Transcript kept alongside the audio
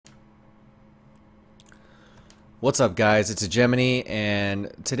What's up guys, it's Hegemony,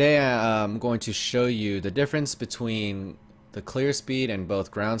 and today I'm going to show you the difference between the clear speed in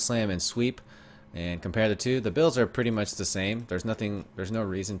both ground slam and sweep and compare the two. The builds are pretty much the same. There's no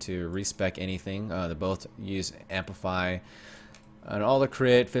reason to respec anything. They both use amplify and all the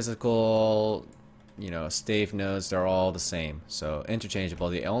crit, physical, stave nodes, they're all the same. So interchangeable.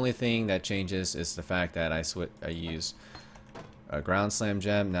 The only thing that changes is the fact that I use a ground slam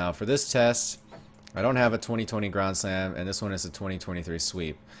gem. Now for this test, I don't have a 2020 ground slam, and this one is a 2023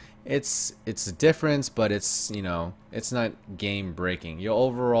 sweep. It's a difference, but it's not game breaking. You'll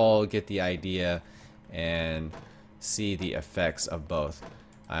overall get the idea and see the effects of both.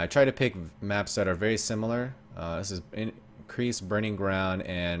 I try to pick maps that are very similar. This is increased burning ground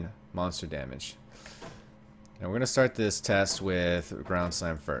and monster damage. And we're gonna start this test with ground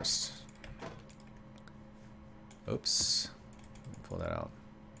slam first. Oops, pull that out.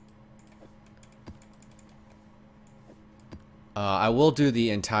 I will do the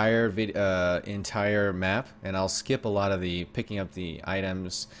entire map, and I'll skip a lot of the picking up the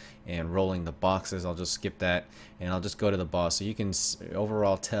items and rolling the boxes. I'll just skip that, and I'll just go to the boss, so you can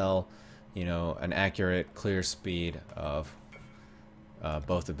overall tell, an accurate, clear speed of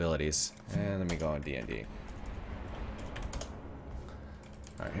both abilities. And let me go on D&D.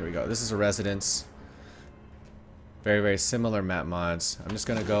 All right, here we go. This is a residence. Very, very similar map mods. I'm just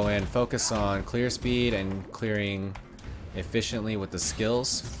gonna go in, focus on clear speed and clearing efficiently with the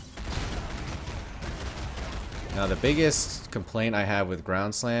skills. Now the biggest complaint I have with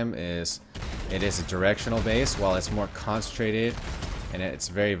ground slam is it is a directional base. While it's more concentrated and it's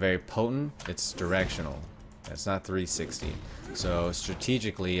very, very potent, it's directional. It's not 360. So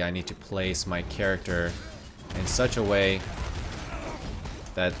strategically I need to place my character in such a way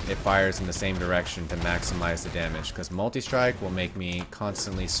that it fires in the same direction to maximize the damage, because multi-strike will make me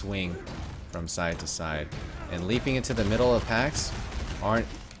constantly swing from side to side, and leaping into the middle of packs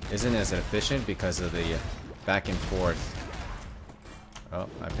isn't as efficient because of the back and forth. Oh,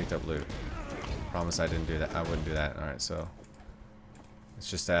 I picked up loot. Promise I didn't do that. I wouldn't do that. All right, so it's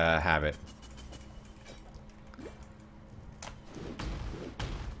just a habit.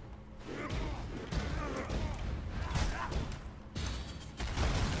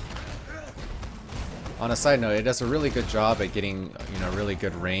 On a side note, it does a really good job at getting really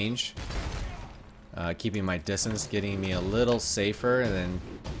good range. Keeping my distance, getting me a little safer, and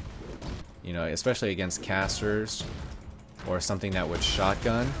then, especially against casters or something that would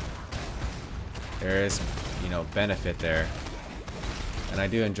shotgun, there is, benefit there. And I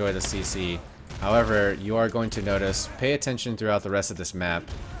do enjoy the CC. However, you are going to notice, pay attention throughout the rest of this map,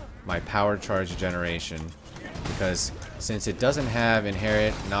 my power charge generation, because since it doesn't have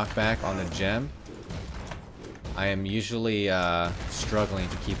inherent knockback on the gem, I am usually struggling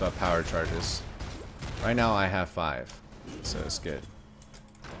to keep up power charges. Right now I have 5, so it's good.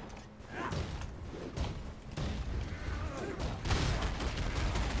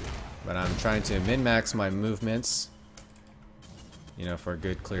 But I'm trying to min-max my movements, for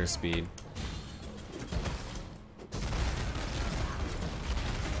good clear speed.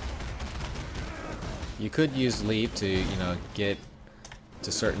 You could use leap to, get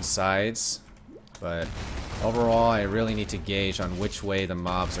to certain sides, but overall I really need to gauge on which way the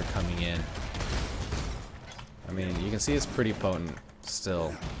mobs are coming in. I mean, you can see it's pretty potent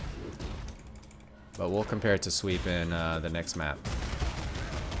still, but we'll compare it to sweep in the next map.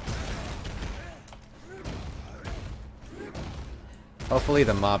 Hopefully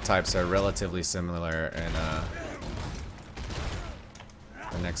the mob types are relatively similar in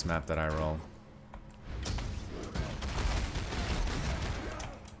the next map that I roll.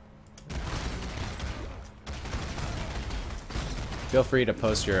 Feel free to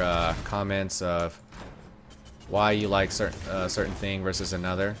post your comments of why you like certain thing versus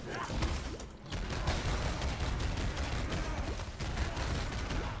another.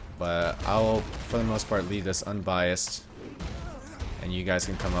 But I'll, for the most part, leave this unbiased, and you guys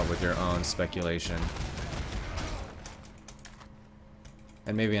can come up with your own speculation.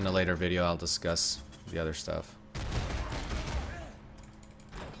 And maybe in a later video I'll discuss the other stuff.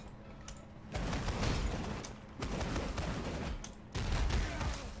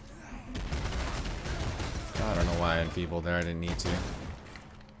 I don't know why I enfeebled there, I didn't need to.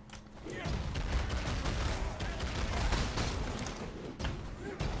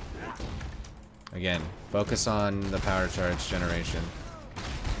 Again, focus on the power charge generation.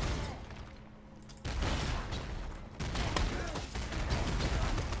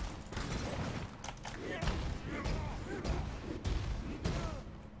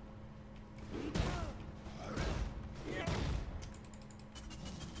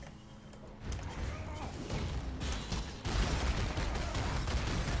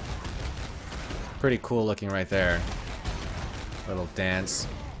 Pretty cool looking right there. Little dance.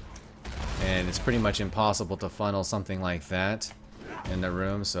 And it's pretty much impossible to funnel something like that in the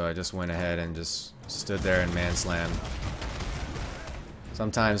room, so I just went ahead and just stood there and man slammed.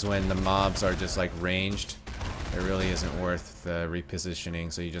 Sometimes when the mobs are just like ranged, it really isn't worth the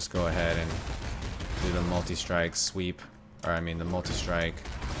repositioning, so you just go ahead and do the multi-strike sweep, or I mean the multi-strike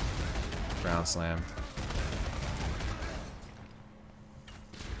ground slam.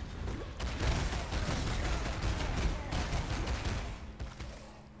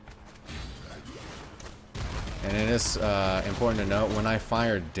 And it is important to note, when I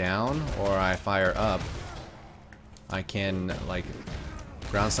fire down or I fire up, I can, like,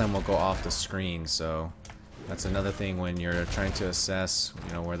 ground slam will go off the screen, so that's another thing when you're trying to assess,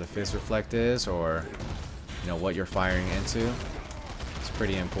 you know, where the fizz reflect is, or, you know, what you're firing into. It's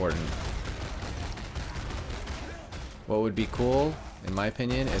pretty important. What would be cool, in my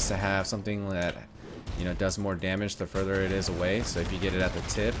opinion, is to have something that, you know, does more damage the further it is away. So if you get it at the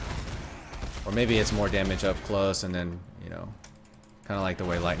tip, or maybe it's more damage up close, and then, you know, kind of like the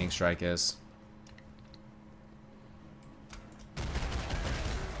way lightning strike is.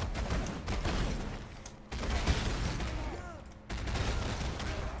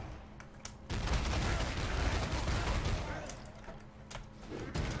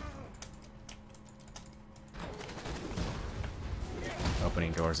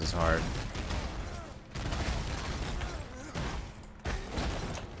 Opening doors is hard.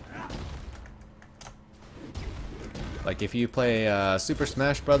 Like if you play Super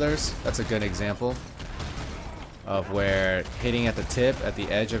Smash Brothers, that's a good example of where hitting at the tip, at the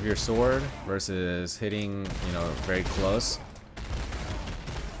edge of your sword, versus hitting, you know, very close,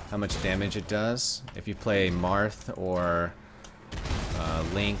 how much damage it does. If you play Marth or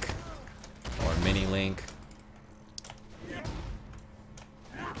Link or Mini Link,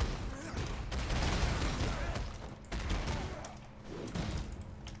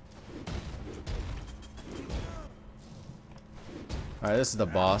 alright, this is the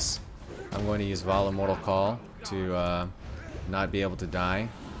boss. I'm going to use Vala Mortal Call to not be able to die.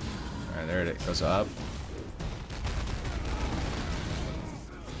 Alright, there it goes up.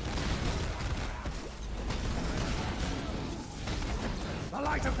 The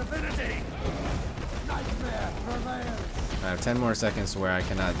light of divinity! Nightmare prevails! I have 10 more seconds where I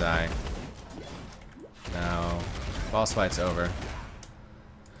cannot die. Now, boss fight's over.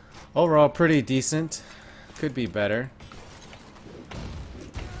 Overall, pretty decent. Could be better.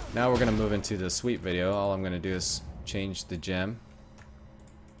 Now we're gonna move into the sweep video. All I'm gonna do is change the gem.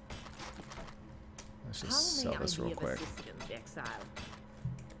 Let's just sell this real quick.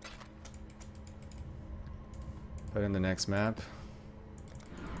 Put in the next map.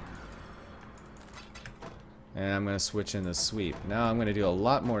 And I'm gonna switch in the sweep. Now I'm gonna do a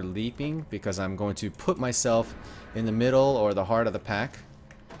lot more leaping because I'm going to put myself in the middle or the heart of the pack.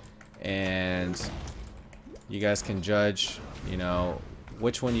 And you guys can judge, you know,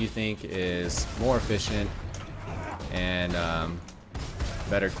 which one you think is more efficient and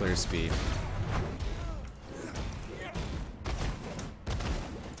better clear speed.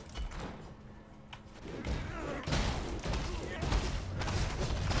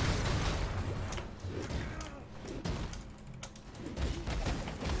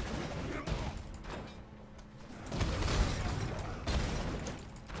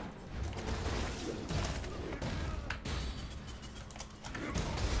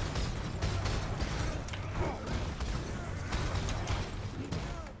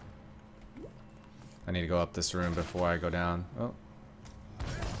 I need to go up this room before I go down. Oh.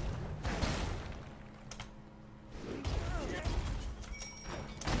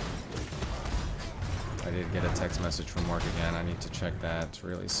 I did get a text message from work again. I need to check that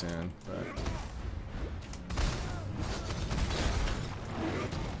really soon, but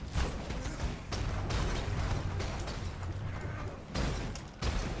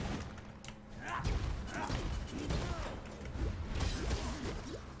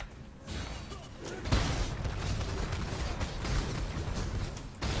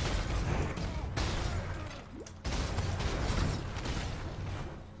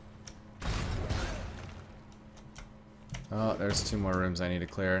oh, there's 2 more rooms I need to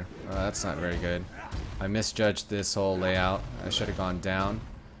clear. That's not very good. I misjudged this whole layout. I should have gone down.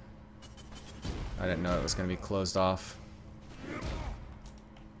 I didn't know it was going to be closed off.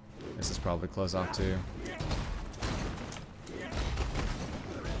 This is probably closed off too.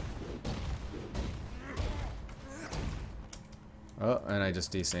 Oh, and I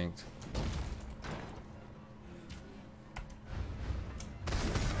just desynced.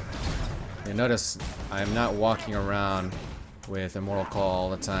 You notice I am not walking around with Immortal Call all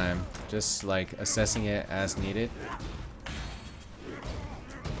the time, just like assessing it as needed.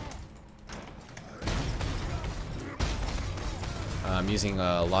 I'm using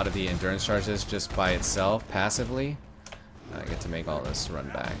a lot of the endurance charges just by itself, passively. I get to make all this run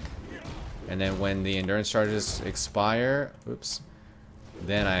back. And then when the endurance charges expire, oops,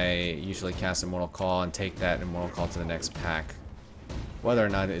 then I usually cast Immortal Call and take that Immortal Call to the next pack. Whether or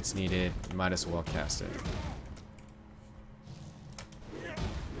not it's needed, you might as well cast it.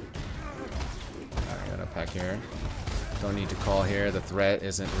 Alright, got a pack here. Don't need to call here, the threat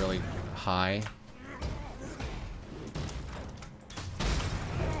isn't really high.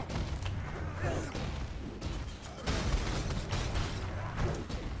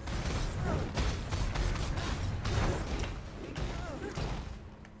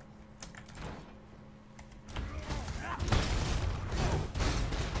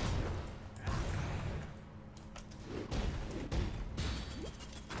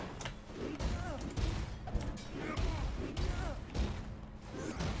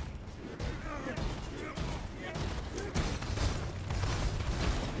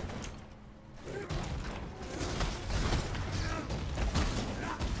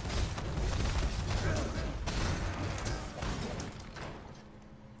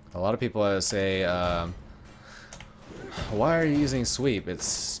 A lot of people say, why are you using sweep?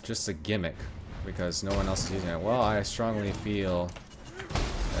 It's just a gimmick because no one else is using it. Well, I strongly feel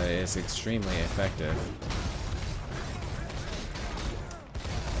it's extremely effective.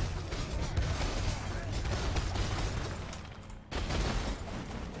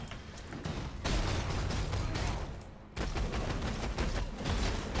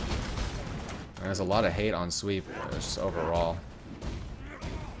 There's a lot of hate on sweep just overall.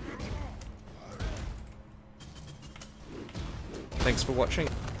 Thanks for watching.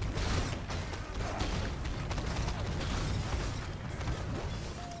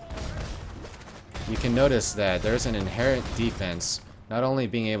 You can notice that there's an inherent defense, not only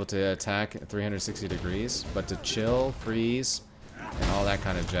being able to attack at 360 degrees, but to chill, freeze, and all that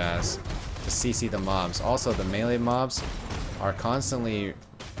kind of jazz to CC the mobs. Also, the melee mobs are constantly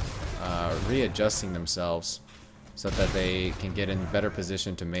readjusting themselves so that they can get in better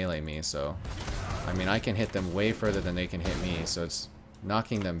position to melee me. So I mean, I can hit them way further than they can hit me, so it's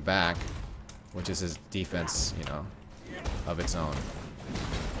knocking them back, which is his defense, you know, of its own.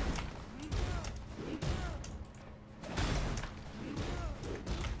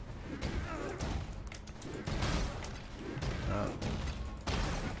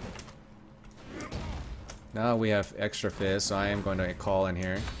 Now we have extra fizz, so I am going to call in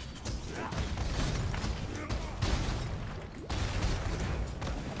here.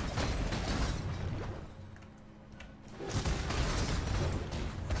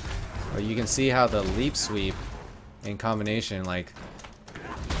 But you can see how the leap sweep in combination, like,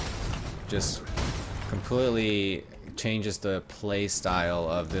 just completely changes the play style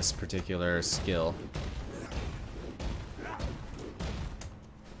of this particular skill.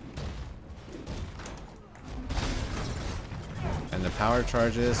 And the power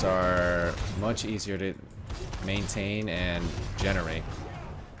charges are much easier to maintain and generate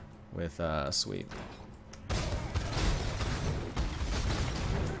with sweep.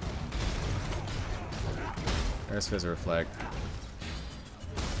 There's Fizz Reflect.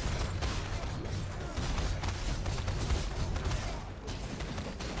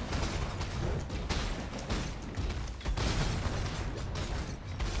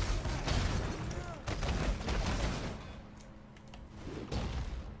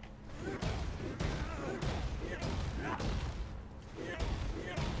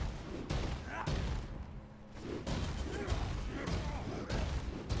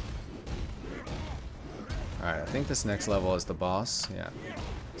 Alright, I think this next level is the boss, yeah.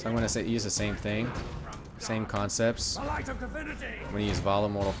 So I'm going to use the same thing, same concepts. I'm going to use Vala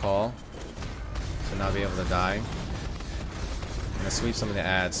Mortal Call to not be able to die. I'm going to sweep some of the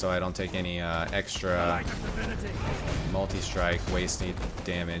ads so I don't take any extra multi-strike wasted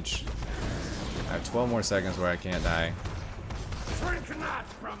damage. I have 12 more seconds where I can't die.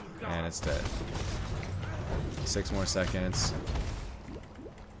 And it's dead. 6 more seconds.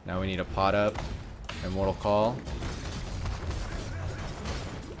 Now we need a pot up. Immortal Call.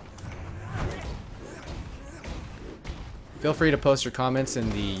 Feel free to post your comments in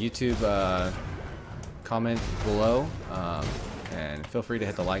the YouTube comment below, and feel free to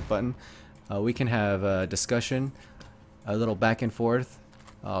hit the like button. We can have a discussion, a little back and forth.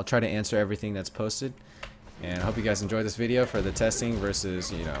 I'll try to answer everything that's posted, and I hope you guys enjoyed this video for the testing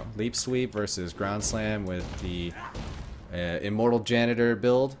versus, you know, leap sweep versus ground slam with the Immortal Janitor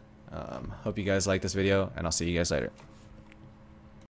build. Hope you guys like this video, and I'll see you guys later.